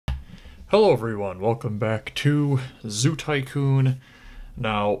Hello everyone, welcome back to Zoo Tycoon.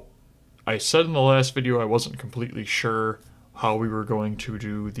 Now, I said in the last video I wasn't completely sure how we were going to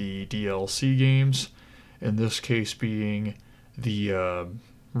do the DLC games, in this case being the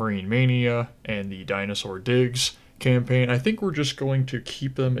Marine Mania and the Dinosaur Digs campaign. I think we're just going to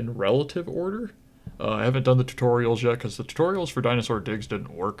keep them in relative order. I haven't done the tutorials yet because the tutorials for Dinosaur Digs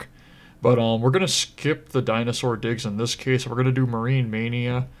didn't work. But we're going to skip the Dinosaur Digs in this case. We're going to do Marine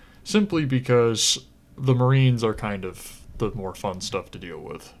Mania, simply because the Marines are kind of the more fun stuff to deal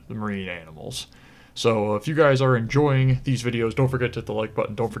with, the marine animals. So if you guys are enjoying these videos, don't forget to hit the like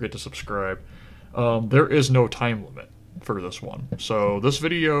button, don't forget to subscribe. There is no time limit for this one. So this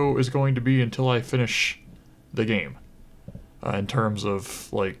video is going to be until I finish the game. In terms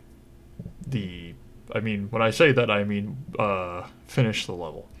of, like, when I say that, I mean finish the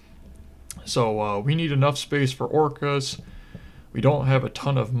level. So we need enough space for orcas. We don't have a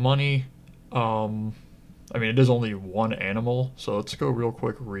ton of money. It is only one animal, so let's go real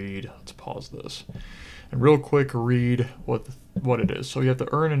quick read. Let's pause this. And real quick read what it is. So you have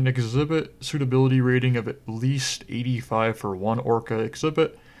to earn an exhibit suitability rating of at least 85 for one orca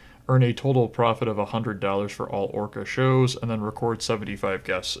exhibit, earn a total profit of $100 for all orca shows, and then record 75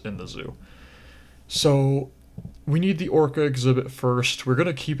 guests in the zoo. So we need the orca exhibit first. We're going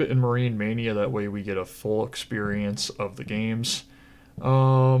to keep it in Marine Mania, that way we get a full experience of the games.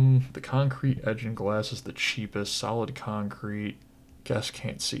 The concrete edge and glass is the cheapest. Solid concrete. Guests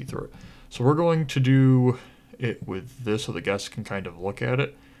can't see through it. So we're going to do it with this so the guests can kind of look at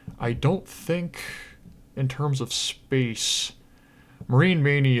it. I don't think, in terms of space, Marine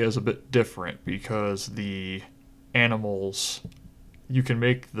Mania is a bit different because the animals, you can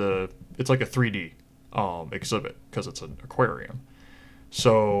make it's like a 3D exhibit because it's an aquarium.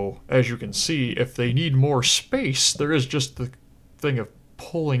 So as you can see, if they need more space, there is just the thing of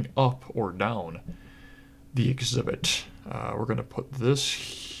pulling up or down the exhibit. We're going to put this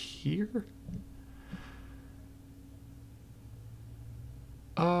here.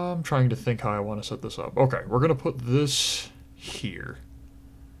 I'm trying to think how I want to set this up. Okay, we're going to put this here.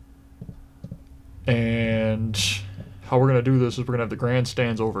 And how we're going to do this is we're going to have the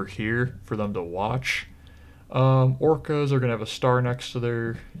grandstands over here for them to watch. Orcas are going to have a star next to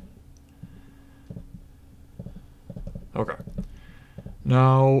their... Okay.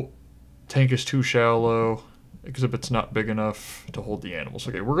 Now, tank is too shallow. Exhibit's not big enough to hold the animals.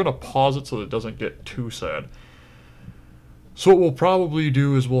 Okay, we're going to pause it so that it doesn't get too sad. So what we'll probably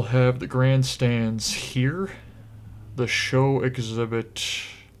do is we'll have the grandstands here. The show exhibit...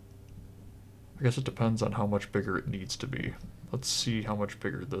 I guess it depends on how much bigger it needs to be. Let's see how much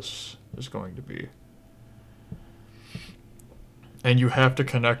bigger this is going to be. And you have to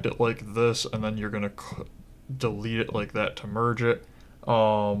connect it like this, and then you're going to delete it like that to merge it.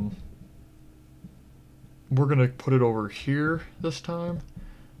 We're going to put it over here this time.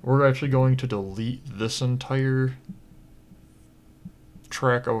 We're actually going to delete this entire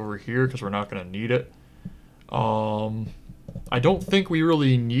track over here because we're not going to need it. I don't think we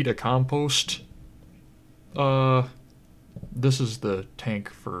really need a compost. This is the tank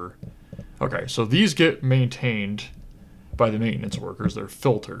for... Okay, so these get maintained by the maintenance workers. They're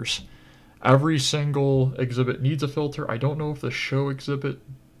filters. Every single exhibit needs a filter. I don't know if the show exhibit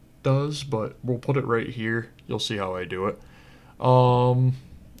does, but we'll put it right here. You'll see how I do it. And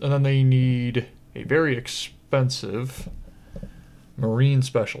then they need a very expensive marine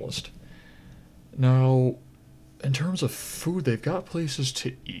specialist. Now, in terms of food, they've got places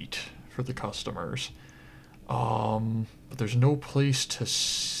to eat for the customers. But there's no place to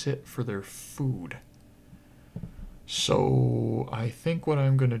sit for their food. So I think what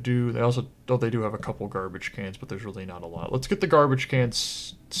I'm going to do, they do have a couple garbage cans, but there's really not a lot. Let's get the garbage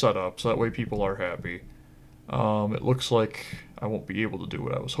cans set up so that way people are happy. It looks like I won't be able to do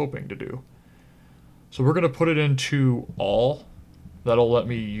what I was hoping to do. So we're going to put it into all. That'll let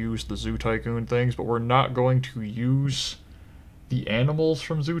me use the Zoo Tycoon things, but we're not going to use the animals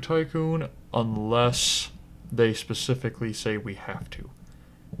from Zoo Tycoon unless they specifically say we have to.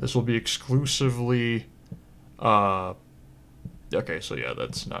 This will be exclusively... okay, so yeah,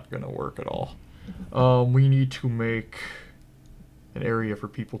 that's not going to work at all. We need to make an area for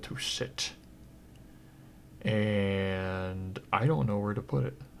people to sit. And I don't know where to put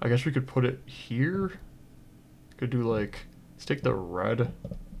it. I guess we could put it here. Could do like... Let's take the red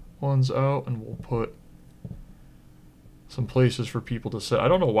ones out and we'll put some places for people to sit. I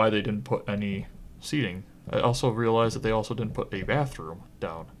don't know why they didn't put any seating. I also realized that they also didn't put a bathroom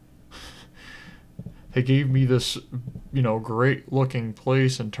down. They gave me this, great looking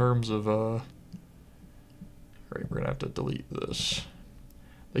place in terms of, Alright, we're gonna have to delete this.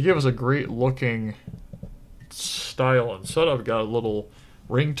 They give us a great looking style and setup. We got a little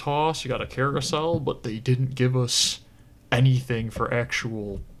ring toss, you got a carousel, but they didn't give us anything for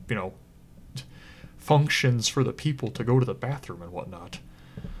actual, you know, functions for the people to go to the bathroom and whatnot.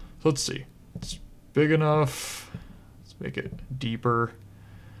 So let's see. It's big enough. Let's make it deeper.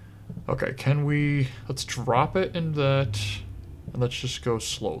 Okay, can we... Let's drop it in that, and let's just go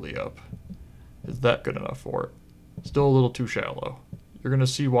slowly up. Is that good enough for it? Still a little too shallow. You're going to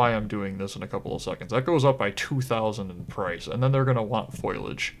see why I'm doing this in a couple of seconds. That goes up by 2,000 in price, and then they're going to want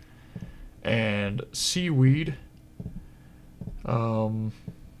foliage. And seaweed,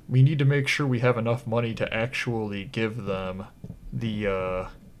 we need to make sure we have enough money to actually give them the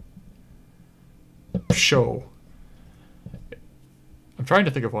show. I'm trying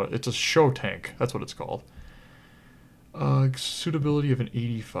to think of what... It's a show tank. That's what it's called. Suitability of an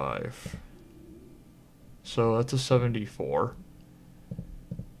 85. So that's a 74.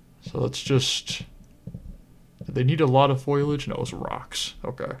 So let's just... Did they need a lot of foliage? No, it's rocks.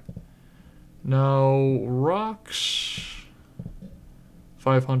 Okay. Now, rocks...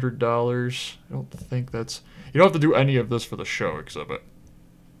 $500. I don't think that's... You don't have to do any of this for the show exhibit.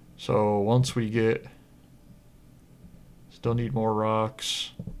 So once we get... Still need more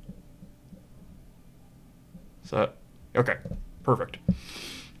rocks. Is that... Okay, perfect.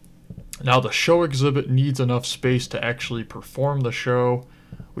 Now the show exhibit needs enough space to actually perform the show.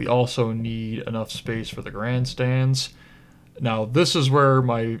 We also need enough space for the grandstands. Now this is where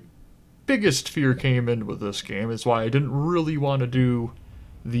my biggest fear came in with this game. It's why I didn't really want to do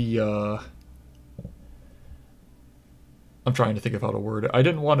the... I'm trying to think of how to word it. I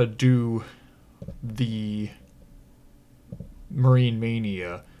didn't want to do the Marine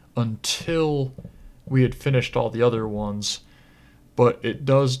Mania until we had finished all the other ones, but it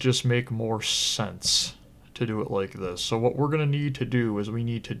does just make more sense to do it like this. So what we're going to need to do is we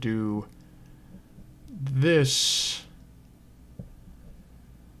need to do this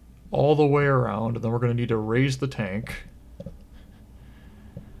all the way around, and then we're going to need to raise the tank.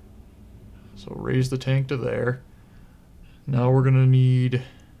 So raise the tank to there. Now we're going to need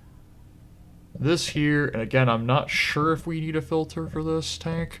this here, and again, I'm not sure if we need a filter for this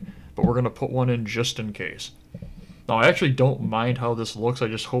tank, but we're going to put one in just in case. Now, I actually don't mind how this looks, I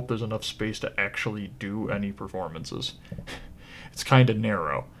just hope there's enough space to actually do any performances. It's kind of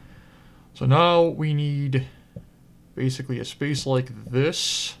narrow. So now we need basically a space like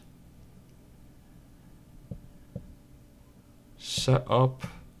this set up.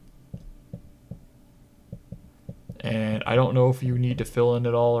 And I don't know if you need to fill in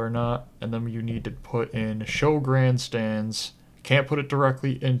it all or not. And then you need to put in show grandstands. You can't put it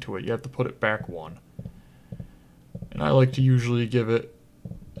directly into it. You have to put it back one. And I like to usually give it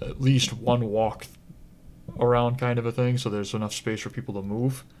at least one walk around kind of a thing, so there's enough space for people to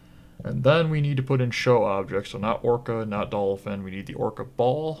move. And then we need to put in show objects. So not orca, not dolphin. We need the orca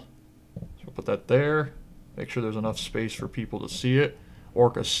ball. So we'll put that there. Make sure there's enough space for people to see it.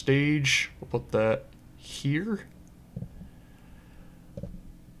 Orca stage. We'll put that here.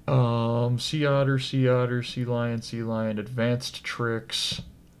 Sea otter, sea otter, sea lion, advanced tricks.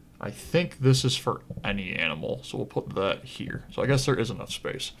 I think this is for any animal, so we'll put that here. So I guess there is enough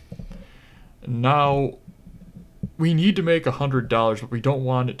space. Now, we need to make $100, but we don't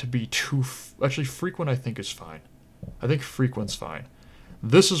want it to be too... Actually, frequent I think is fine. I think frequent's fine.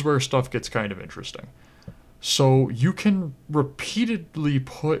 This is where stuff gets kind of interesting. So you can repeatedly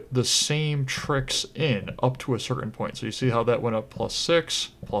put the same tricks in up to a certain point. So you see how that went up +6,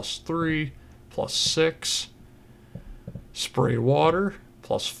 +3, +6. Spray water,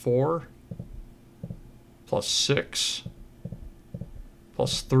 +4, +6,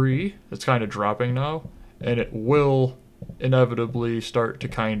 +3. It's kind of dropping now. And it will inevitably start to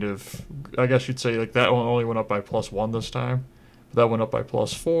kind of, I guess you'd say like that one only went up by +1 this time. But that went up by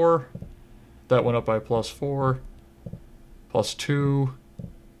 +4. That went up by +4, +2,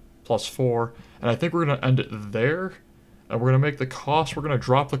 +4, and I think we're going to end it there, and we're going to make the cost, we're going to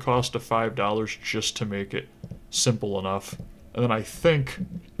drop the cost to $5 just to make it simple enough, and then I think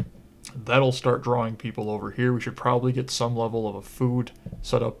that'll start drawing people over here. We should probably get some level of a food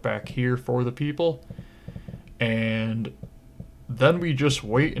set up back here for the people, and then we just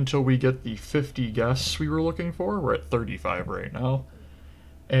wait until we get the 50 guests we were looking for. We're at 35 right now.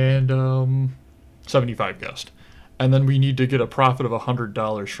 And 75 guests. And then we need to get a profit of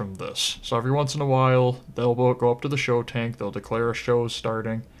 $100 from this. So every once in a while, they'll go up to the show tank, they'll declare a show is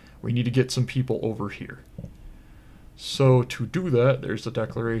starting. We need to get some people over here. So to do that, there's the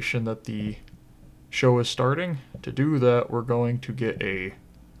declaration that the show is starting. To do that, we're going to get a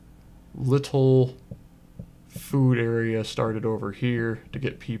little food area started over here to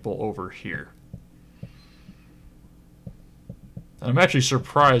get people over here. And I'm actually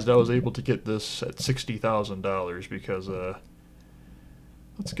surprised I was able to get this at $60,000 because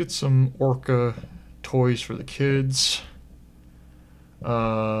let's get some orca toys for the kids.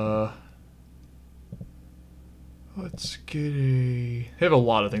 Let's get a... They have a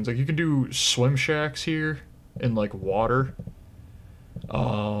lot of things. Like, you can do swim shacks here in, like, water.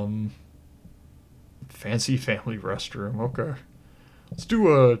 Fancy family restroom. Okay. Let's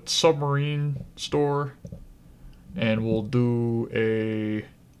do a submarine store. And we'll do a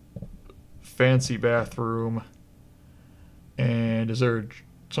fancy bathroom. And is there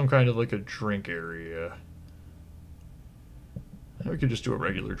some kind of, like, a drink area? We could just do a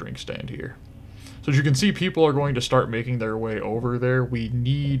regular drink stand here. So as you can see, people are going to start making their way over there. We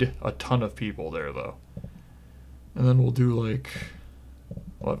need a ton of people there, though. And then we'll do, like...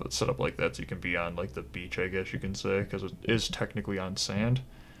 We'll have it set up like that so you can be on, like, the beach, I guess you can say, because it is technically on sand.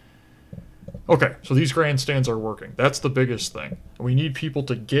 Okay, so these grandstands are working. That's the biggest thing. We need people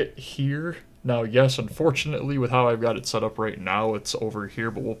to get here. Now, yes, unfortunately, with how I've got it set up right now, it's over here,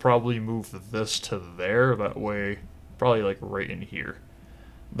 but we'll probably move this to there. That way, probably, like, right in here.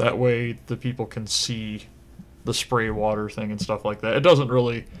 That way the people can see the spray water thing and stuff like that. It doesn't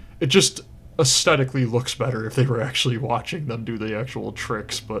really... It just aesthetically looks better if they were actually watching them do the actual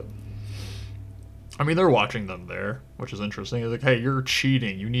tricks, but... I mean, they're watching them there, which is interesting. It's like, hey, you're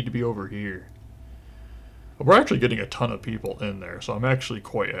cheating. You need to be over here. But we're actually getting a ton of people in there, so I'm actually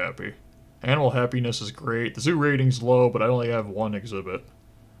quite happy. Animal happiness is great. The zoo rating's low, but I only have one exhibit.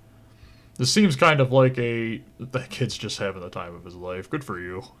 This seems kind of like the kid's just having the time of his life. Good for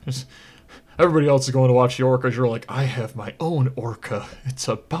you. Everybody else is going to watch the orcas. You're like, I have my own orca. It's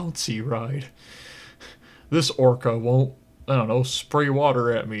a bouncy ride. This orca won't, I don't know, spray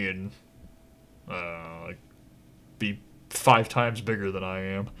water at me and like be 5 times bigger than I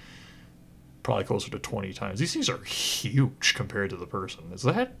am. Probably closer to 20 times. These things are huge compared to the person. Is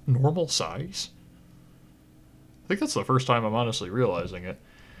that normal size? I think that's the first time I'm honestly realizing it.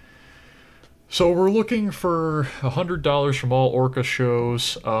 So we're looking for $100 from all orca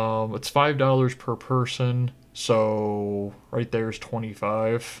shows. It's $5 per person, so right there is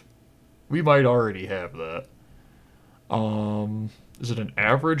 $25. We might already have that. Is it an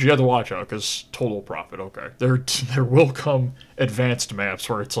average? You have to watch out because total profit. Okay, there will come advanced maps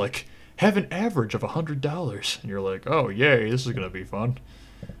where it's like have an average of $100, and you're like, oh yay, this is gonna be fun.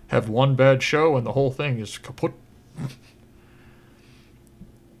 Have one bad show and the whole thing is kaput.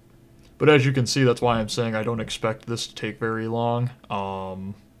 But as you can see, that's why I'm saying I don't expect this to take very long.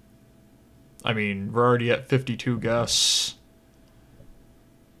 I mean, we're already at 52 guests.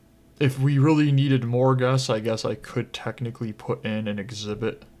 If we really needed more guests, I guess I could technically put in an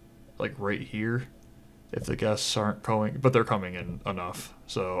exhibit, like right here, if the guests aren't coming, but they're coming in enough,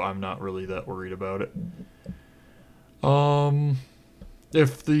 so I'm not really that worried about it.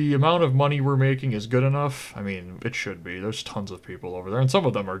 If the amount of money we're making is good enough, I mean, it should be. There's tons of people over there, and some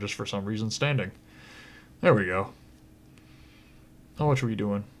of them are just for some reason standing. There we go. How much are we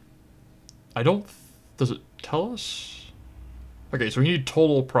doing? I don't... Does it tell us? Okay, so we need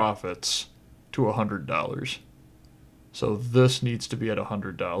total profits to $100. So this needs to be at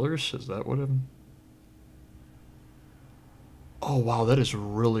 $100. Is that what I'm... Oh, wow, that is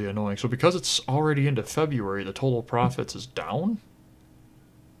really annoying. So because it's already into February, the total profits is down?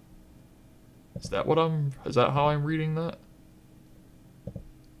 Is that how I'm reading that?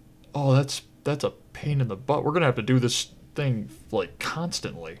 Oh, that's a pain in the butt. We're gonna have to do this thing, like,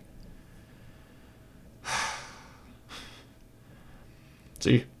 constantly.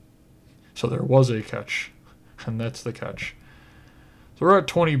 See? So there was a catch. And that's the catch. So we're at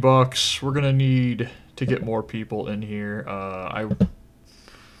 $20. We're gonna need to get more people in here. I'm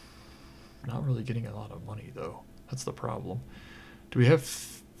not really getting a lot of money, though. That's the problem. Do we have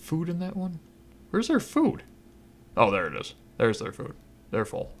food in that one? Where's their food? Oh, there it is. There's their food. They're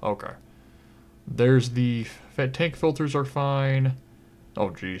full. Okay. There's the tank filters are fine. Oh,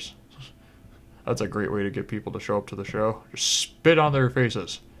 jeez. That's a great way to get people to show up to the show. Just spit on their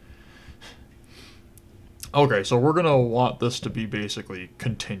faces. Okay, so we're going to want this to be basically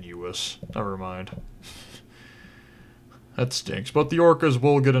continuous. Never mind. That stinks. But the orcas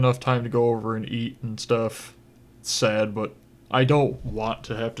will get enough time to go over and eat and stuff. It's sad, but I don't want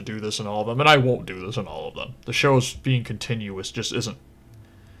to have to do this in all of them, and I won't do this in all of them. The show's being continuous just isn't...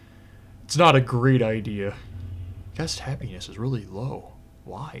 It's not a great idea. Guest happiness is really low.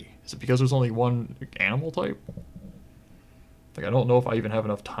 Why? Is it because there's only one animal type? Like, I don't know if I even have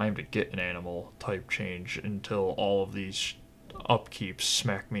enough time to get an animal type change until all of these upkeeps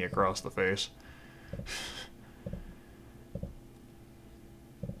smack me across the face.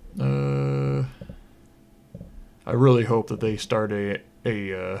 I really hope that they start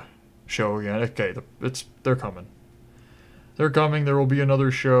a show again. Okay, they're coming. They're coming. There will be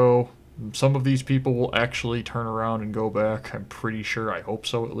another show. Some of these people will actually turn around and go back. I'm pretty sure. I hope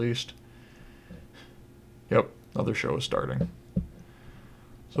so, at least. Yep, another show is starting.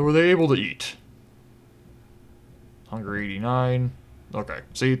 So were they able to eat? Hunger 89. Okay,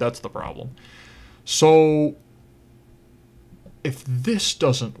 see, that's the problem. So, if this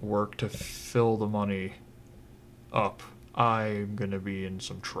doesn't work to fill the money up, I'm going to be in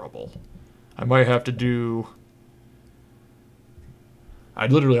some trouble. I might have to do...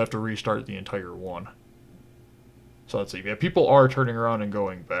 I'd literally have to restart the entire one. So let's see. Yeah, people are turning around and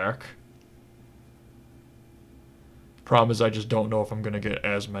going back. Problem is I just don't know if I'm going to get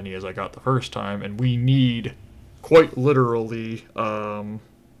as many as I got the first time, and we need, quite literally, in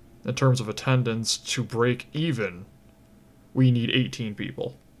terms of attendance, to break even, we need 18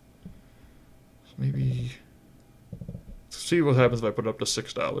 people. So maybe... Let's see what happens if I put it up to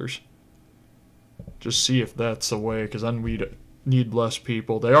 $6. Just see if that's the way, because then we'd need less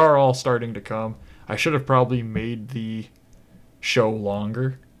people. They are all starting to come. I should have probably made the show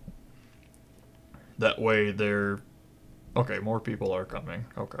longer. That way they're... Okay, more people are coming.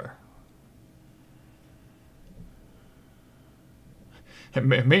 Okay.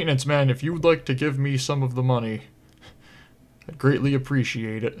 Maintenance man, if you would like to give me some of the money, I'd greatly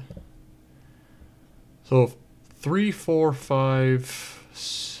appreciate it. So, 3, 4, 5,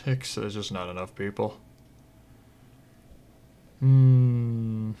 6, there's just not enough people.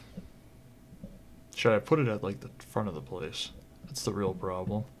 Should I put it at, like, the front of the place? That's the real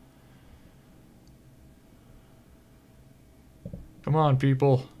problem. Come on,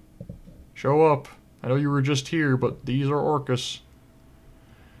 people. Show up. I know you were just here, but these are Orcas.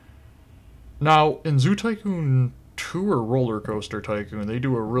 Now, in Zoo Tycoon 2 or Roller Coaster Tycoon, they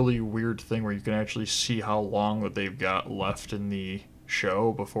do a really weird thing where you can actually see how long that they've got left in the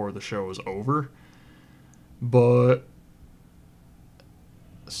show before the show is over. But...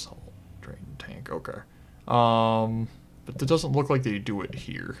 Salt drain tank, okay. But it doesn't look like they do it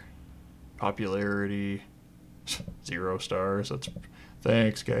here. Popularity... 0 stars. That's...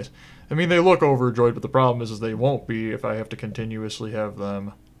 Thanks, guys. I mean, they look overjoyed, but the problem is they won't be if I have to continuously have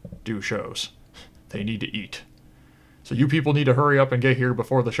them do shows. They need to eat. So you people need to hurry up and get here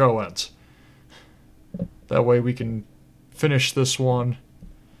before the show ends. That way we can finish this one.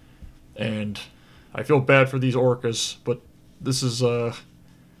 And I feel bad for these Orcas, but this is the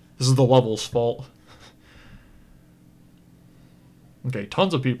level's fault. Okay,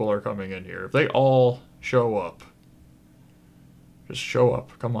 tons of people are coming in here. If they all show up. Just show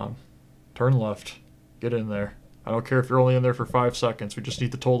up. Come on. Turn left. Get in there. I don't care if you're only in there for 5 seconds. We just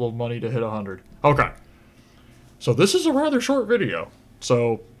need the total money to hit 100. Okay. So this is a rather short video.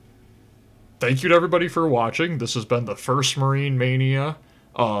 So thank you to everybody for watching. This has been the first Marine Mania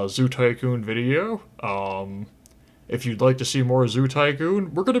Zoo Tycoon video. If you'd like to see more Zoo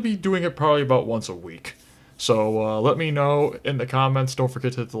Tycoon, we're going to be doing it probably about once a week. So let me know in the comments. Don't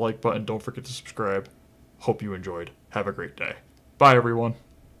forget to hit the like button. Don't forget to subscribe. Hope you enjoyed. Have a great day. Bye, everyone.